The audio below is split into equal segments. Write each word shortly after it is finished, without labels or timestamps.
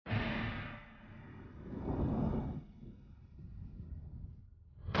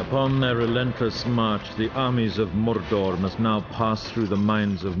Upon their relentless march, the armies of Mordor must now pass through the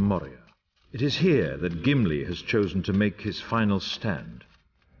mines of Moria. It is here that Gimli has chosen to make his final stand.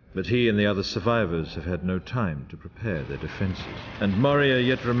 But he and the other survivors have had no time to prepare their defenses. And Moria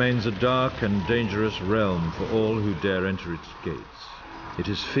yet remains a dark and dangerous realm for all who dare enter its gates. It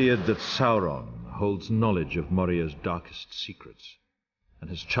is feared that Sauron holds knowledge of Moria's darkest secrets, and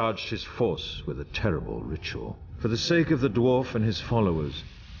has charged his force with a terrible ritual. For the sake of the dwarf and his followers,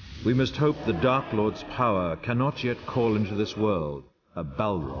 we must hope the Dark Lord's power cannot yet call into this world a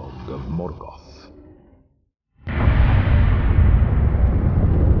Balrog of Morgoth.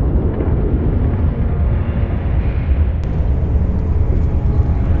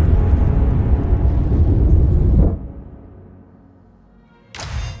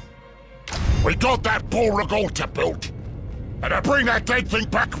 We got that Balrog altar built, and to bring that dead thing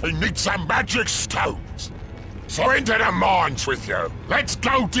back, we need some magic stones. So into the mines with you. Let's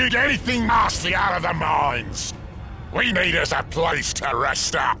go dig anything nasty out of the mines. We need us a place to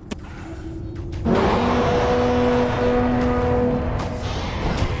rest up.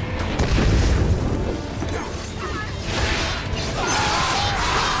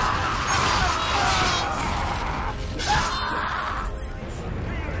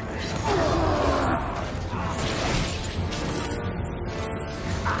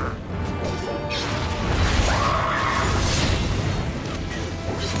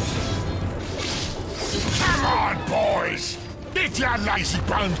 Get your lazy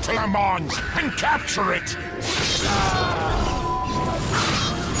bones to the mines and capture it!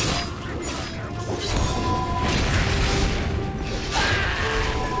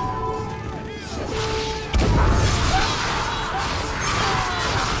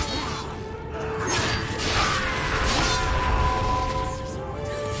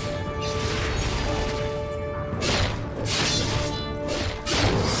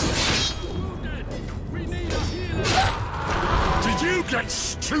 Get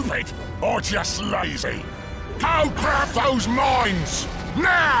stupid or just lazy. Go grab those mines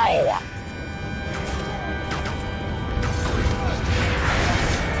now!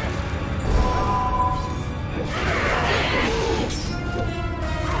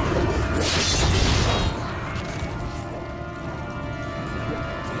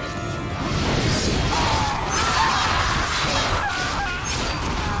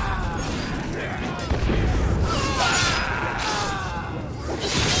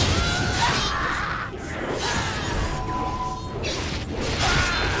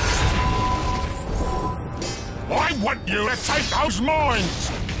 I want you to take those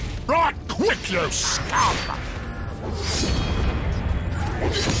mines! Right quick, you scum!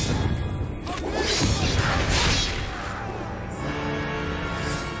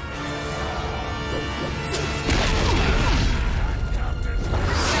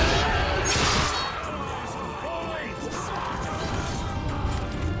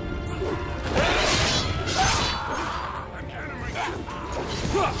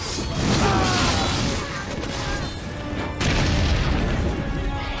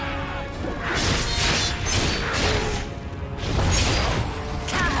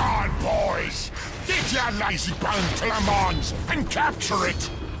 Get your lazy bone to the mines and capture it!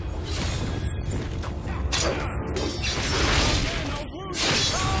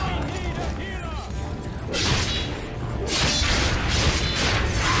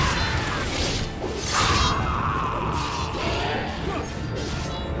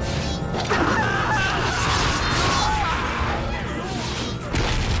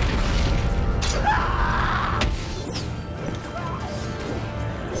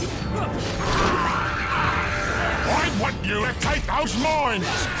 You to take those mines!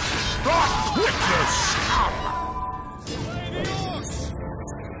 Right quick, you scum!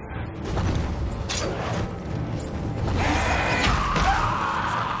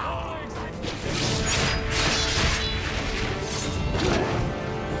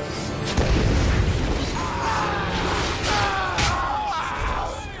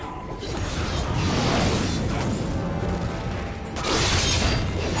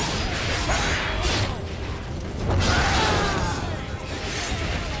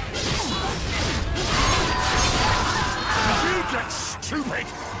 Stupid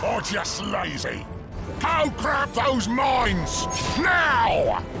or just lazy? Go grab those mines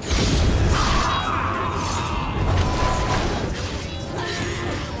now!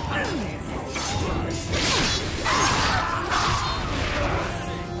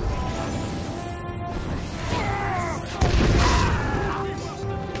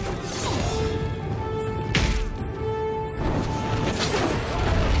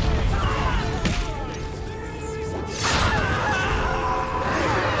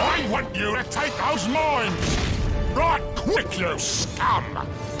 those mines! Right quick, you scum!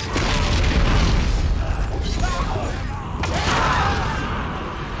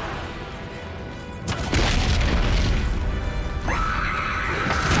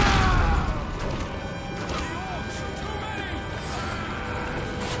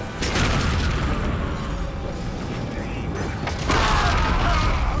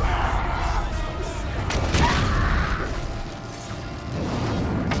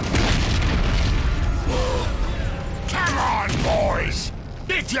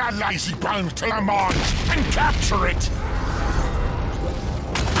 Get your lazy bones to the mines and capture it!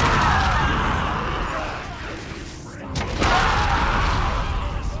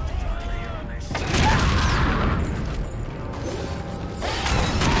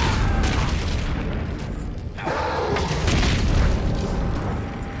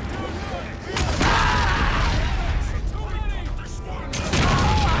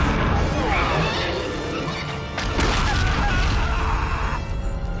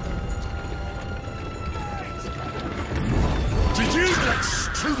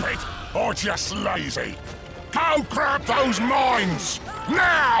 Stupid or just lazy? Go grab those mines!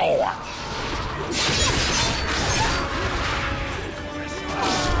 Now!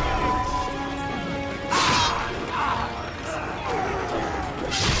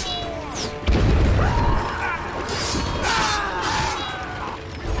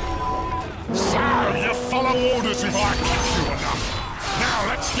 So, you follow orders if I catch you enough. Now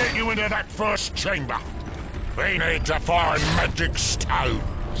let's get you into that first chamber. We need to find magic stones.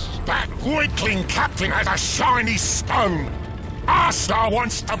 That weakling captain has a shiny stone. Asta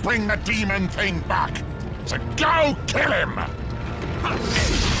wants to bring the demon thing back. So go kill him! So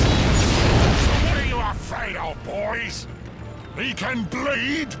what are you afraid of, boys? He can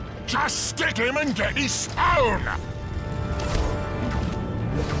bleed. Just stick him and get his stone!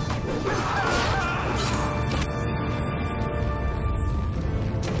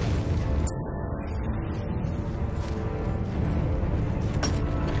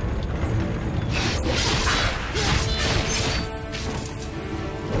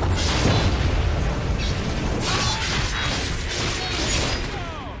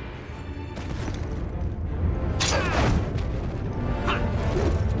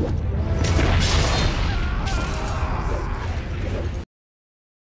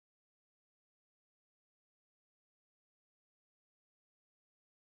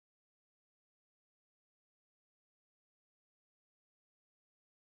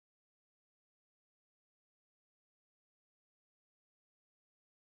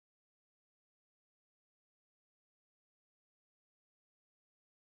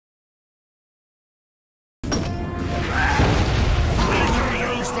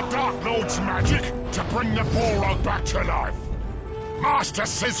 Lord's magic to bring the Balrog back to life. Master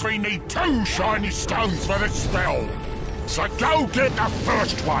says we need 2 shiny stones for the spell. So go get the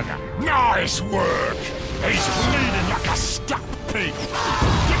first one. Nice work. He's bleeding like a stuck pig.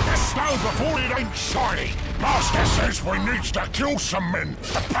 Get the stone before it ain't shiny. Master says we need to kill some men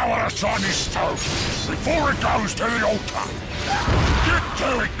to power the shiny stone before it goes to the altar. Get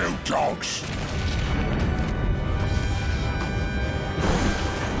to it, you dogs.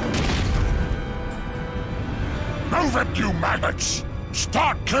 Move it, you maggots!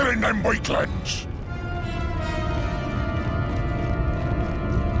 Start killing them weaklings!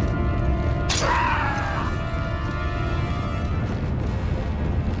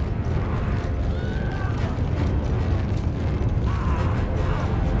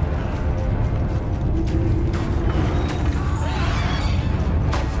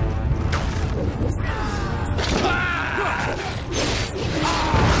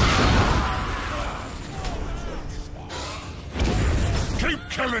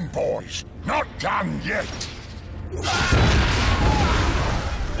 Killing, boys! Not done yet!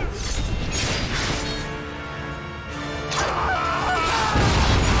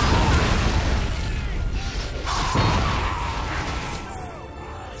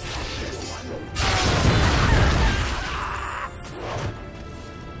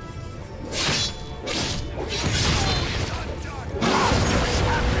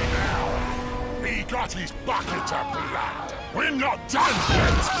 He got his bucket of blood! We're not done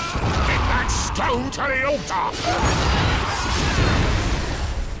yet! Get that stone to the altar!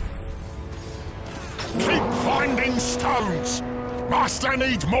 Keep finding stones! Master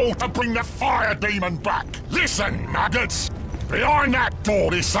needs more to bring the fire demon back! Listen, maggots! Behind that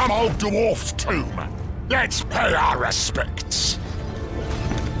door is some old dwarf's tomb. Let's pay our respects.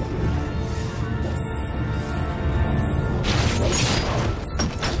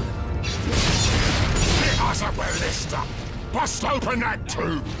 Get us a ballista! Bust open that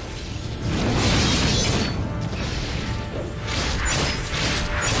tomb!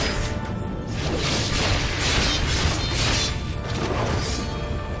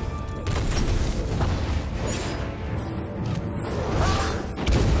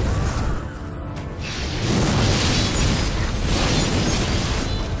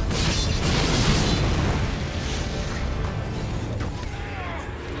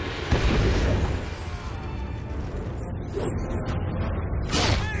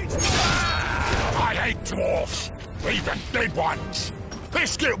 Even dead ones!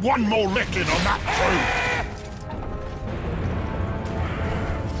 Let's get one more licking on that food!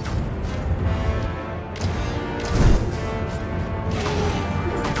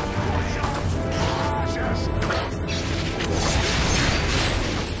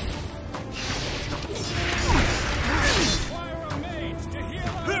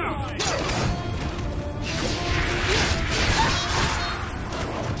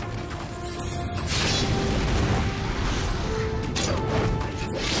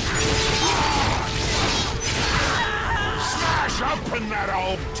 Open that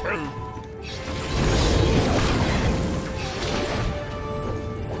old tube!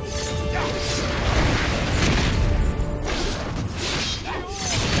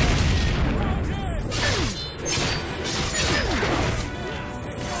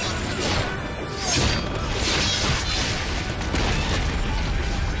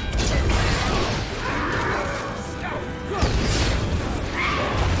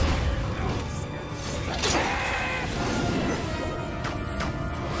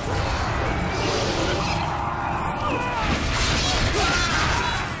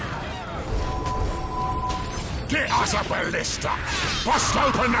 Get us a ballista! Bust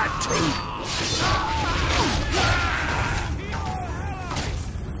open that tube!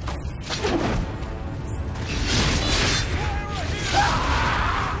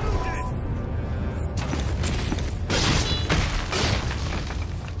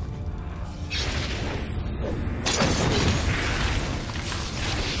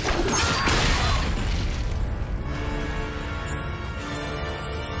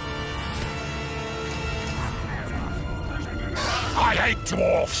 I hate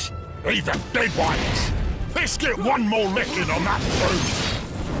dwarfs! Even dead ones! Let's get one more licking on that food!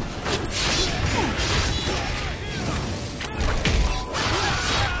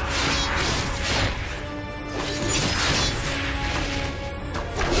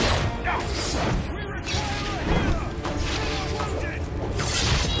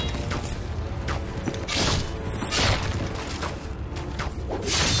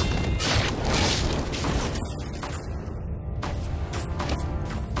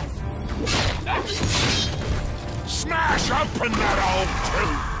 Smash open that old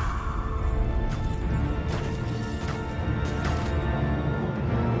tube!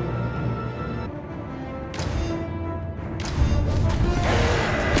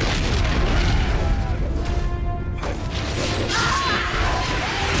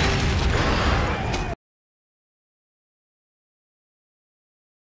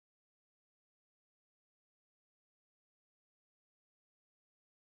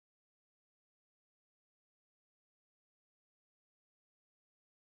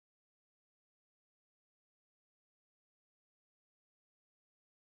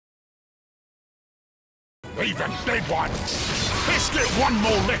 Even dead ones! Let's get one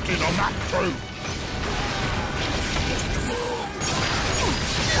more licking on that crew!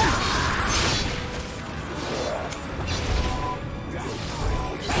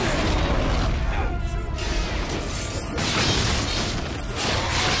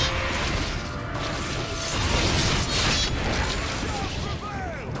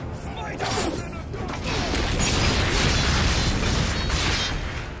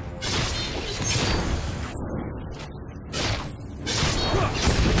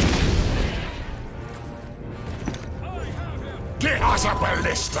 Get us a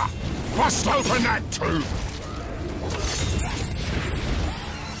ballista! Bust open that tube!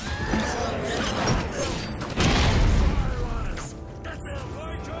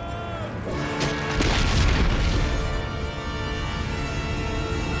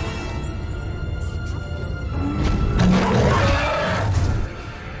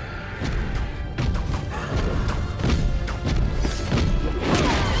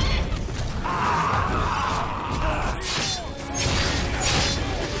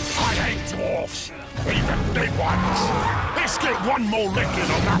 Dwarfs! Even big ones! Let's get one more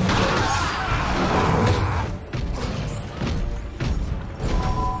licking on that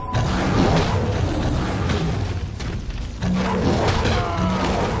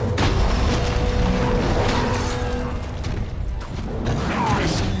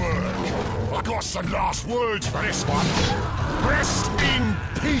Nice work! I got some last words for this one. Rest in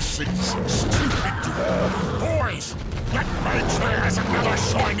pieces, stupid dwarf! Boys! That mage there has another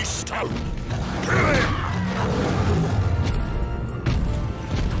shiny stone! Kill him!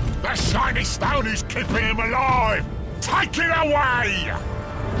 The shiny stone is keeping him alive! Take it away!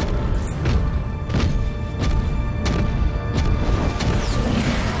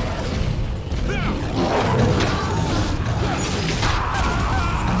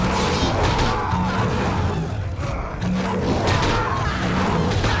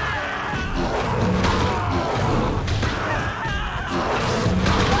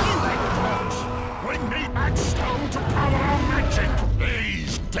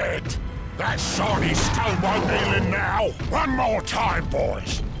 That shiny stone won't heal him now. One more time,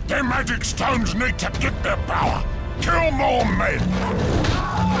 boys. Them magic stones need to get their power. Kill more men.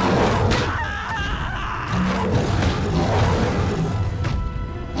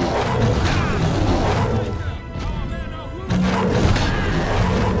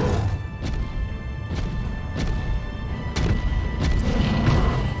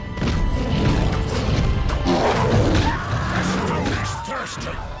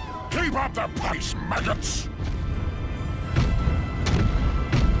 Keep up the pace, maggots!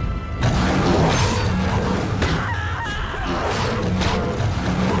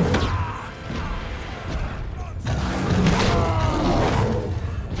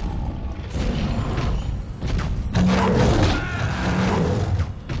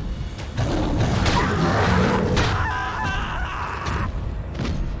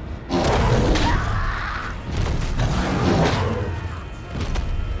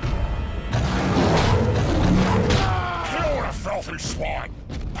 Swine!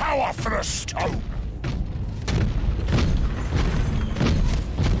 Power for the stone!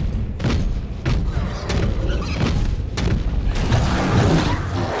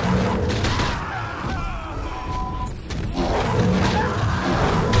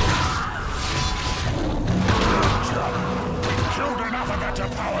 Killed enough of that to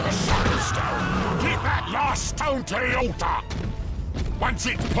power the Sun Stone! Get that last stone to the altar! Once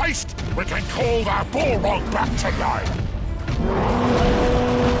it's placed, we can call the Balrog back to life!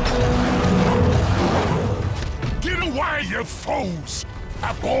 Get away, you fools! The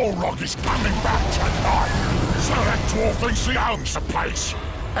Balrog is coming back tonight! So that dwarf thinks he owns the place!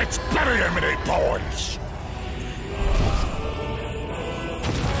 Let's bury him in it, boys!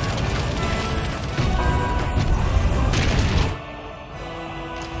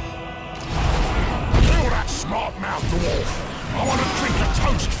 Kill that smart-mouthed dwarf! I want to drink a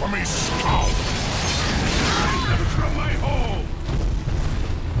toast from his skull! From my home!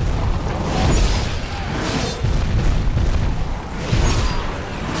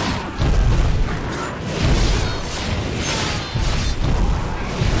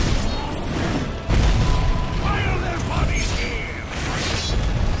 Pile their bodies here!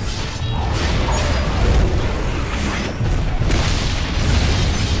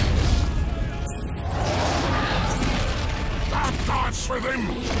 I'll dance with him!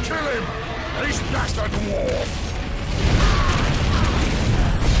 Kill him! He's just a dwarf!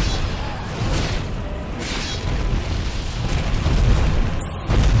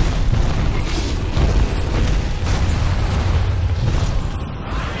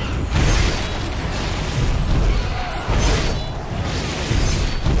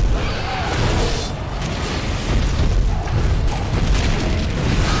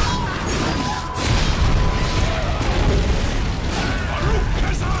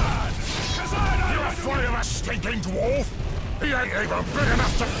 Stinking dwarf! He ain't even big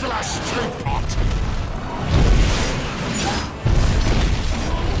enough to fill a stew pot!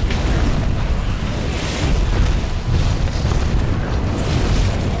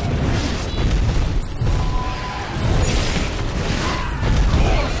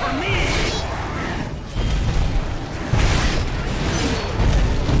 More for me!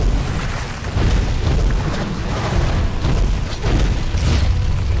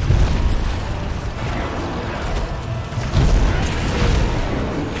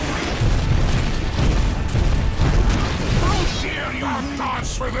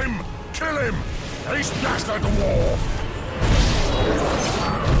 Dance with him! Kill him! He's just a dwarf!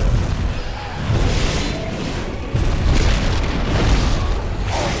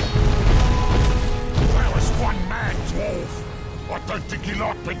 That was one mad dwarf! I don't think he'll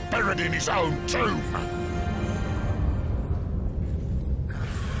not be buried in his own tomb!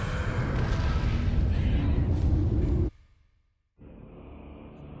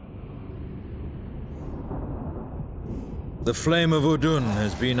 The flame of Udun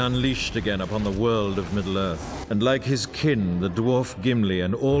has been unleashed again upon the world of Middle-earth, and like his kin, the dwarf Gimli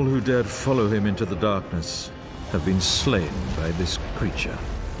and all who dared follow him into the darkness have been slain by this creature.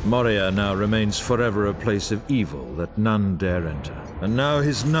 Moria now remains forever a place of evil that none dare enter. And now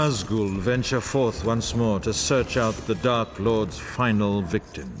his Nazgul venture forth once more to search out the Dark Lord's final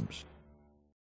victims.